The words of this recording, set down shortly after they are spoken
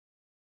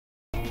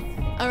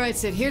Alright,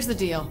 Sid, here's the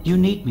deal. You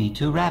need me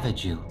to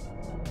ravage you.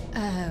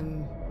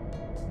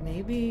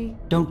 Maybe?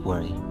 Don't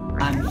worry.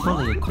 I'm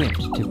fully equipped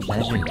to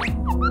pleasure you.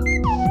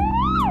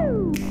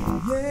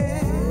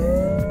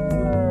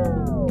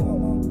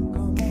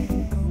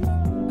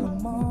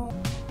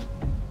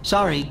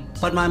 Sorry,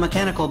 but my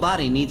mechanical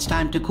body needs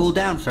time to cool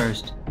down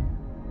first.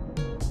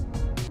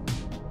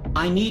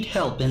 I need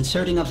help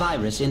inserting a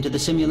virus into the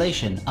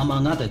simulation,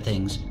 among other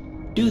things.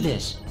 Do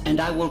this, and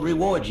I will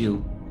reward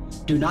you.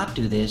 Do not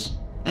do this,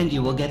 and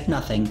you will get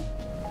nothing.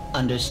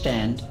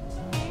 Understand?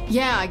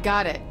 Yeah, I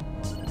got it.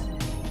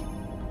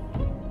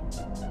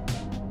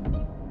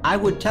 I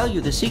would tell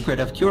you the secret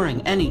of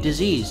curing any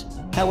disease.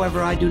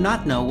 However, I do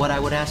not know what I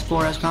would ask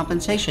for as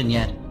compensation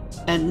yet.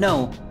 And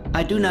no,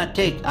 I do not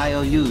take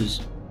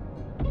IOUs.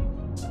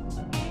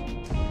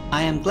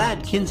 I am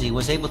glad Kinsey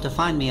was able to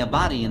find me a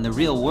body in the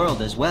real world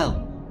as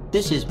well.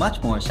 This is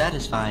much more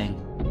satisfying.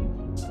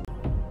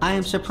 I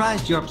am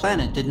surprised your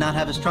planet did not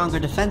have a stronger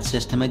defense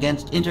system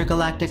against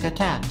intergalactic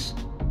attacks.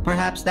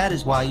 Perhaps that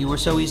is why you were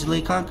so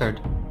easily conquered.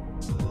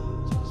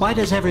 Why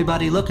does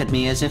everybody look at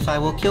me as if I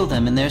will kill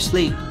them in their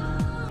sleep?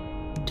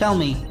 Tell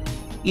me,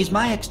 is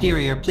my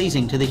exterior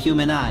pleasing to the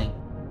human eye?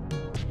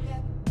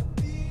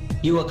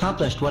 You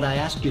accomplished what I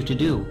asked you to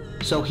do,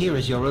 so here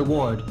is your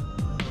reward.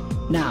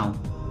 Now,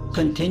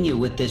 continue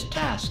with this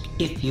task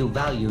if you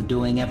value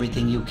doing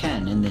everything you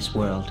can in this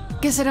world.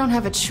 Guess I don't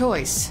have a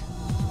choice.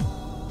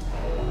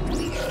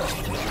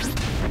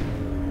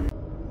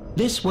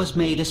 This was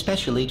made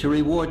especially to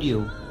reward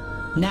you.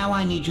 Now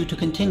I need you to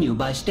continue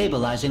by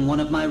stabilizing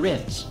one of my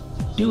rifts.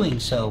 Doing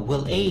so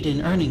will aid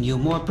in earning you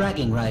more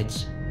bragging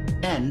rights.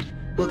 And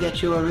will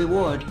get you a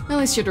reward. At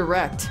least you're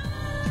direct.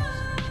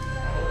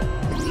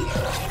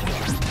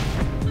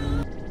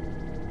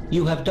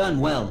 You have done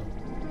well.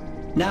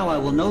 Now I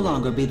will no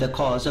longer be the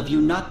cause of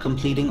you not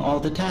completing all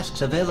the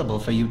tasks available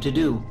for you to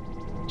do.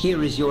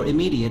 Here is your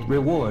immediate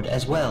reward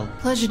as well.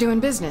 Pleasure doing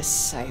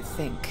business, I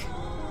think.